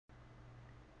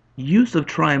use of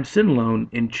triamcinolone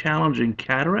in challenging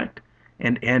cataract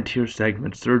and anterior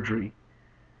segment surgery.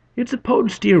 It's a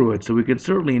potent steroid, so we can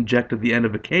certainly inject at the end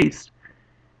of a case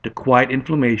to quiet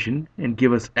inflammation and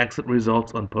give us excellent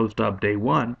results on post-op day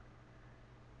 1.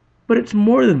 But it's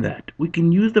more than that. We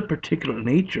can use the particulate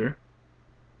nature,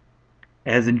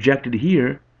 as injected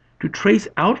here, to trace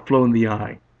outflow in the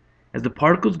eye. As the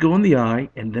particles go in the eye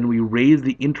and then we raise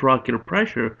the intraocular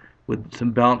pressure with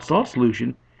some balanced salt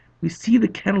solution, we see the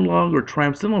catalog or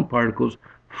triamcinolone particles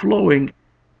flowing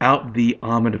out the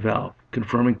Ahmed valve,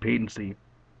 confirming patency.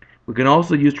 We can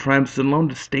also use triamcinolone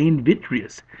to stain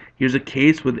vitreous. Here's a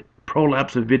case with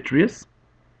prolapse of vitreous,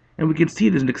 and we can see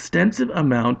there's an extensive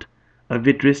amount of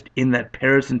vitreous in that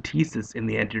paracentesis in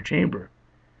the anterior chamber.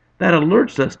 That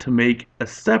alerts us to make a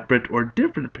separate or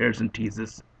different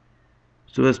paracentesis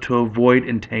so as to avoid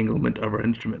entanglement of our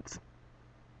instruments.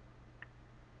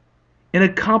 In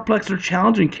a complex or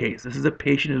challenging case, this is a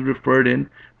patient who's referred in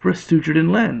for a sutured-in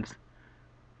lens.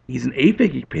 He's an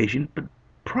aphakic patient, but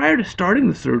prior to starting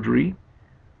the surgery,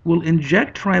 we'll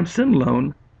inject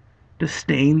triamcinolone to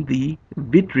stain the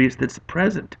vitreous that's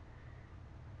present.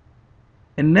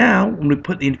 And now, when we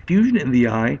put the infusion in the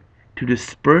eye to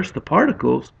disperse the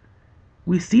particles,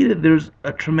 we see that there's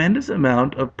a tremendous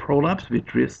amount of prolapse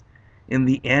vitreous in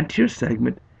the anterior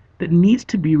segment that needs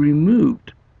to be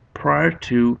removed prior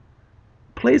to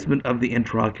placement of the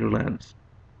intraocular lens.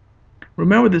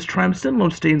 Remember, this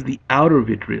triamcinolone stains the outer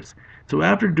vitreous, so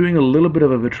after doing a little bit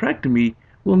of a vitrectomy,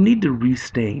 we'll need to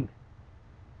restain.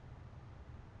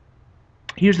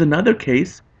 Here's another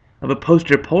case of a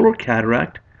posterior polar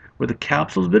cataract where the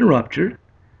capsule has been ruptured.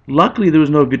 Luckily, there was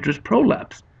no vitreous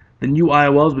prolapse. The new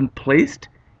IOL has been placed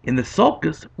in the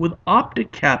sulcus with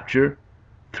optic capture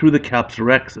through the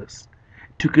capsulorhexis.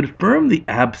 To confirm the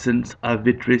absence of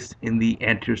vitreous in the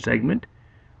anterior segment,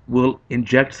 we'll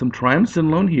inject some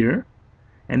triamcinolone here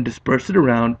and disperse it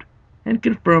around and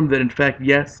confirm that in fact,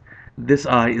 yes, this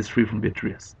eye is free from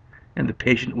vitreous, and the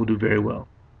patient will do very well.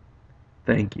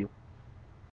 Thank you.